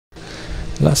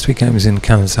Last week I was in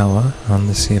Kanazawa on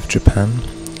the Sea of Japan,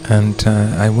 and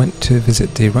I went to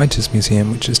visit the Writers'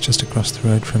 Museum, which is just across the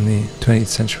road from the 20th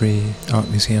Century Art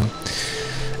Museum,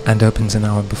 and opens an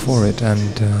hour before it,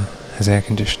 and has air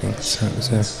conditioning, so it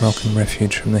was a welcome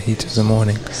refuge from the heat of the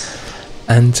morning.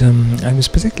 And I was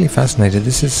particularly fascinated.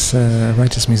 This is a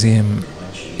Writers' Museum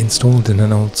installed in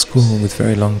an old school with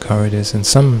very long corridors, and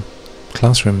some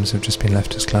classrooms have just been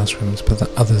left as classrooms, but the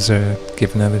others are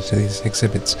given over to these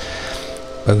exhibits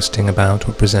boasting about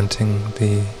or presenting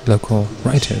the local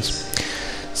writers.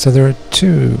 So there are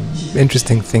two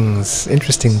interesting things,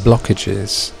 interesting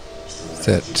blockages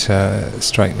that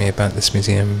strike me about this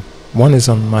museum. One is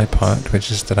on my part, which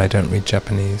is that I don't read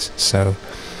Japanese, so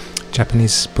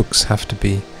Japanese books have to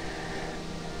be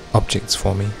objects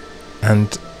for me.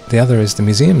 And the other is the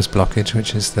museum's blockage,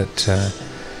 which is that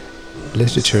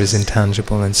literature is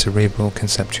intangible and cerebral,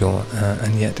 conceptual,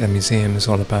 and yet a museum is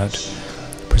all about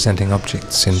presenting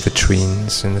objects in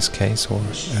vitrines, in this case, or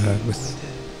with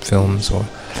films or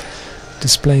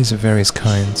displays of various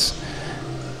kinds.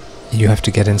 You have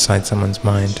to get inside someone's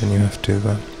mind, and you have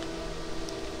to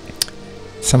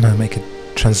somehow make a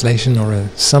translation or a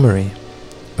summary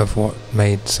of what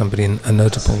made somebody a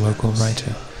notable local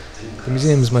writer. The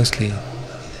museum is mostly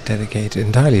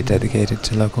entirely dedicated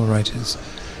to local writers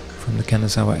from the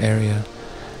Kanazawa area,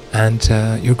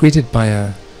 and you're greeted by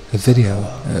a video,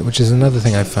 which is another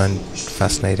thing I find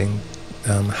fascinating.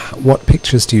 What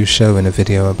pictures do you show in a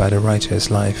video about a writer's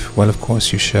life? Well, of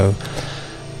course you show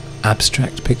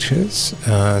abstract pictures,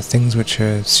 things which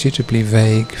are suitably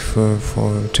vague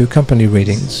to accompany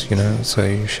readings, you know, so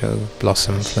you show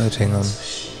blossom floating on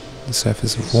the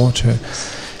surface of water,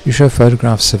 you show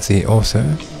photographs of the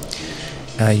author,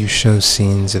 you show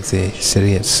scenes of the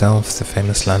city itself, the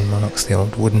famous landmarks, the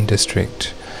old wooden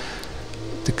district,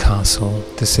 the castle,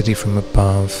 the city from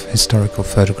above, historical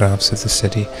photographs of the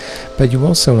city, but you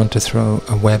also want to throw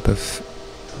a web of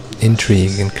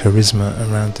intrigue and charisma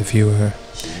around the viewer,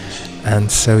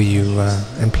 and so you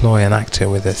employ an actor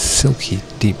with a silky,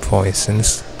 deep voice. In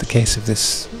the case of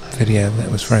this video, that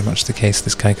was very much the case.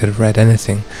 This guy could have read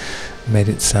anything, made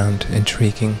it sound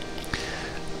intriguing.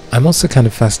 I'm also kind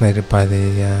of fascinated by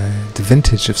the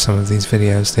vintage of some of these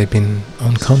videos. They've been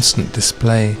on constant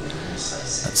display,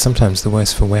 sometimes the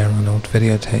worse for wear, on old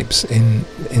videotapes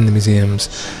in the museums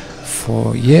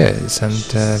for years, and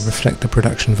reflect the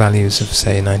production values of,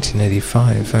 say,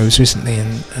 1985. I was recently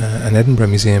in an Edinburgh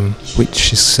museum,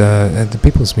 which is the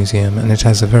People's Museum, and it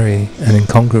has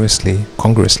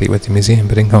congruously with the museum,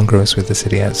 but incongruous with the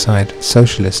city outside,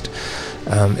 socialist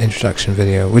introduction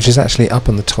video, which is actually up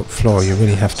on the top floor. You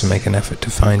really have to make an effort to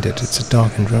find it. It's a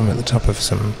darkened room at the top of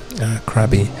some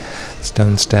crabby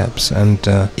stone steps, and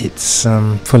it's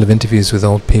full of interviews with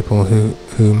old people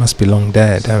who must be long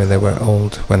dead. I mean, they were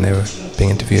old when they were being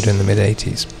interviewed in the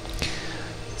mid-80s.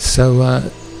 So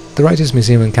the Writers'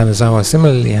 Museum in Kanazawa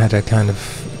similarly had a kind of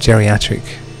geriatric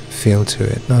feel to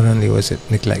it. Not only was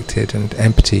it neglected and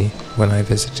empty when I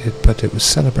visited, but it was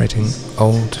celebrating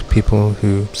old people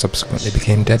who subsequently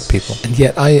became dead people. And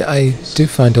yet I do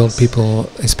find old people,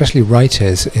 especially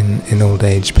writers in old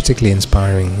age, particularly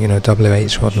inspiring. You know,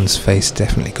 W.H. Audin's face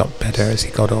definitely got better as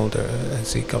he got older,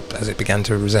 as it began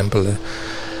to resemble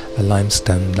a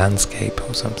limestone landscape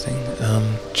or something.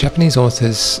 Japanese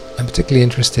authors, I'm particularly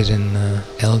interested in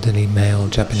elderly male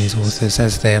Japanese authors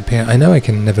as they appear. I know I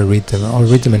can never read them. I'll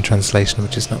read them in translation,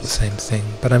 which is not the same thing,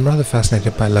 but I'm rather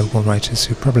fascinated by local writers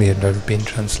who probably have never been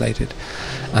translated.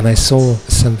 And I saw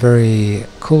some very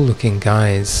cool looking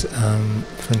guys,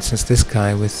 for instance this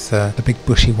guy with a big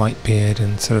bushy white beard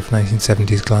and sort of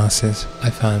 1970s glasses I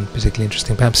found particularly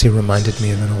interesting. Perhaps he reminded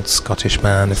me of an old Scottish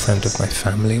man, a friend of my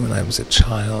family when I was a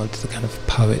child, the kind of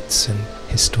poets and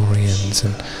historians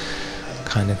and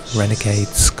kind of renegade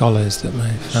scholars that my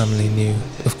family knew.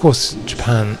 Of course,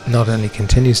 Japan not only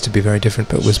continues to be very different,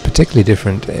 but was particularly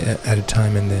different at a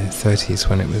time in the 30s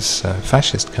when it was a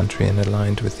fascist country and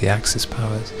aligned with the Axis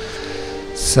powers.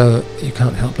 So you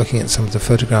can't help looking at some of the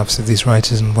photographs of these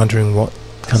writers and wondering what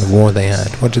kind of war they had.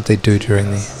 What did they do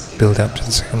during the build-up to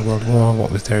the Second World War?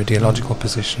 What was their ideological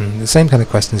position? The same kind of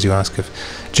questions you ask of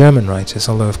German writers,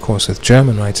 although of course with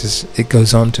German writers it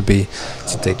goes on to be,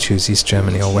 did they choose East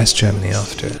Germany or West Germany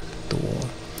after the war?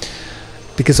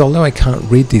 Because although I can't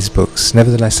read these books,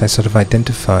 nevertheless I sort of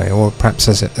identify, or perhaps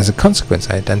as a consequence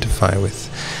I identify with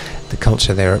the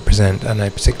culture they represent, and I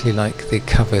particularly like the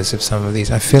covers of some of these.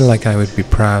 I feel like I would be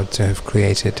proud to have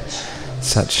created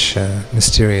such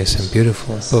mysterious and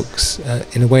beautiful books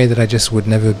in a way that I just would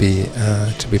never be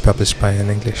to be published by an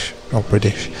English or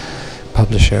British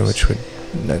publisher, which would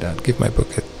no doubt give my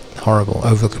book a horrible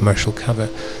oval commercial cover.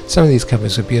 Some of these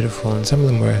covers were beautiful and some of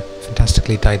them were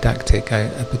fantastically didactic. I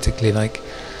particularly like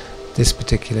this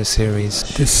particular series.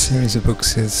 This series of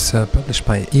books is published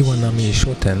by Iwanami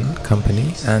Shoten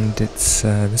Company, and it's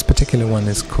this particular one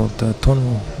is called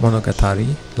Tono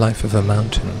Monogatari, Life of a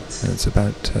Mountain. And it's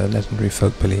about legendary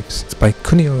folk beliefs. It's by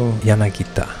Kunio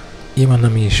Yanagita.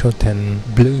 Iwanami Shoten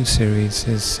Blue series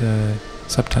is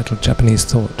subtitled Japanese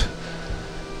Thought,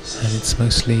 and it's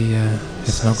mostly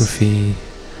ethnography,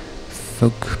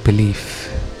 folk belief,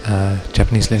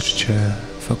 Japanese literature,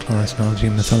 folklore, ethnology,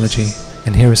 mythology.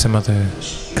 And here are some other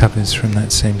covers from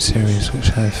that same series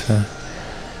which I've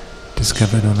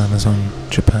discovered on Amazon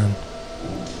Japan.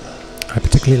 I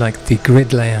particularly like the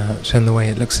grid layout and the way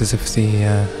it looks as if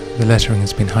the lettering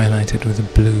has been highlighted with a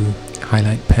blue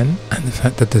highlight pen, and the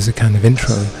fact that there's a kind of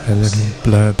intro, a little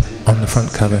blurb on the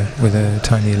front cover with a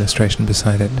tiny illustration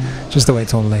beside it. Just the way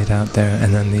it's all laid out there,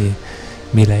 and then the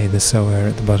mile, the sower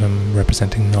at the bottom,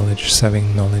 representing knowledge,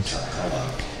 sowing knowledge,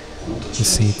 the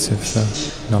seeds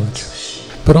of knowledge.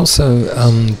 But also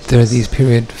there are these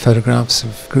period photographs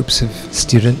of groups of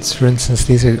students. For instance,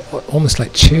 these are almost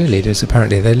like cheerleaders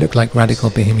apparently. They look like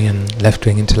radical bohemian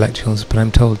left-wing intellectuals, but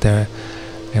I'm told they're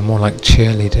more like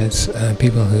cheerleaders,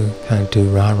 people who kind of do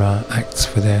rah-rah acts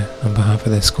on behalf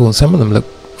of their school. Some of them look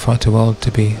far too old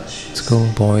to be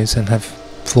schoolboys and have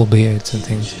full beards and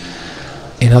things.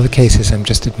 In other cases I'm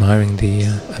just admiring the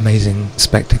amazing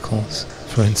spectacles,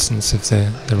 for instance, of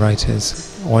the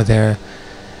writers, or the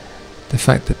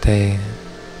fact that they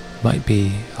might be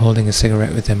holding a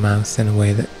cigarette with their mouth in a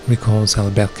way that recalls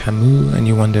Albert Camus, and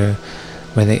you wonder,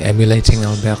 were they emulating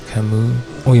Albert Camus?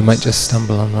 Or you might just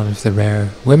stumble on one of the rare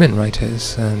women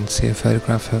writers and see a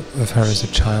photograph of her as a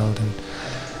child and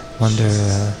wonder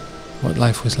what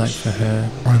life was like for her.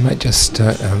 Or I might just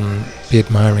be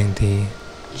admiring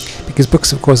because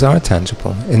books of course are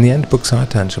tangible. In the end, books are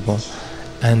tangible,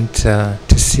 and to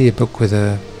see a book with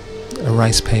a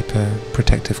rice paper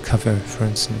protective cover, for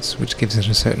instance, which gives it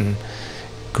a certain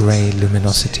grey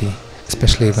luminosity,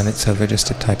 especially when it's over just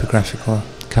a typographical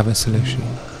cover solution,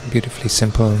 beautifully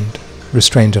simple and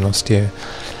restrained and austere,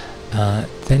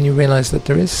 then you realise that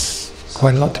there is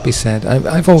quite a lot to be said.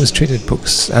 I've always treated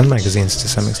books and magazines to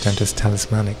some extent as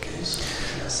talismanic,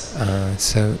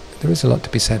 so there is a lot to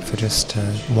be said for just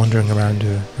wandering around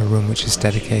a room which is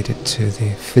dedicated to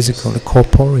the physical, the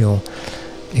corporeal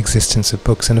existence of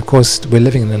books. And of course we're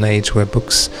living in an age where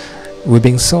we're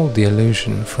being sold the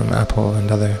illusion from Apple and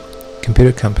other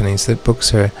computer companies that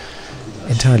books are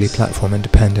entirely platform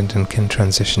independent and can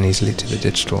transition easily to the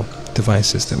digital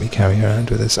devices that we carry around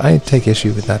with us. I take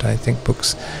issue with that. I think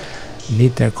books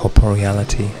need their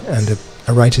corporeality, and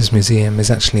a writer's museum is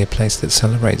actually a place that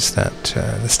celebrates that,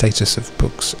 the status of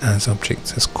books as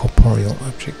objects, as corporeal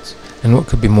objects. And what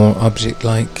could be more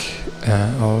object-like,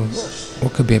 or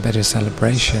what could be a better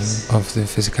celebration of the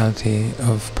physicality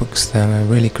of books than a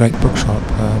really great bookshop,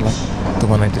 like the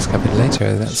one I discovered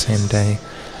later that same day,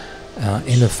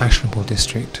 in a fashionable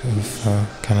district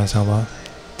of Kanazawa,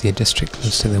 the district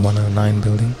close to the 109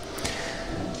 building,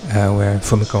 where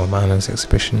Fumiko Amano's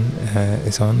exhibition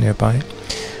is on nearby,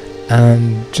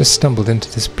 and just stumbled into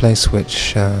this place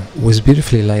which was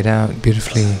beautifully laid out,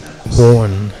 beautifully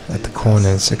worn at the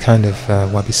corners, a kind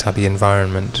of wabi-sabi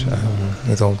environment,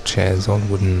 with old chairs, old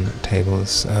wooden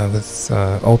tables, with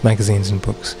old magazines and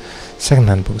books,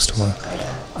 second-hand bookstore.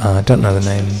 Don't know the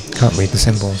name, can't read the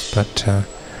symbols, but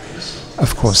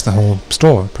of course the whole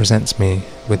store presents me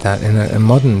with that. In a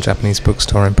modern Japanese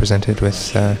bookstore I'm presented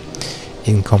with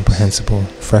incomprehensible,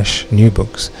 fresh, new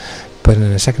books, but in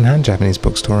a second-hand Japanese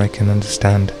bookstore I can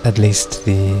understand at least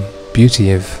the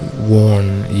beauty of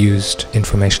worn, used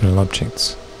informational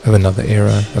objects of another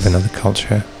era, of another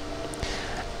culture.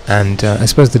 And I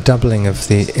suppose the doubling of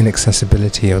the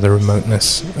inaccessibility or the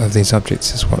remoteness of these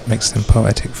objects is what makes them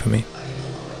poetic for me.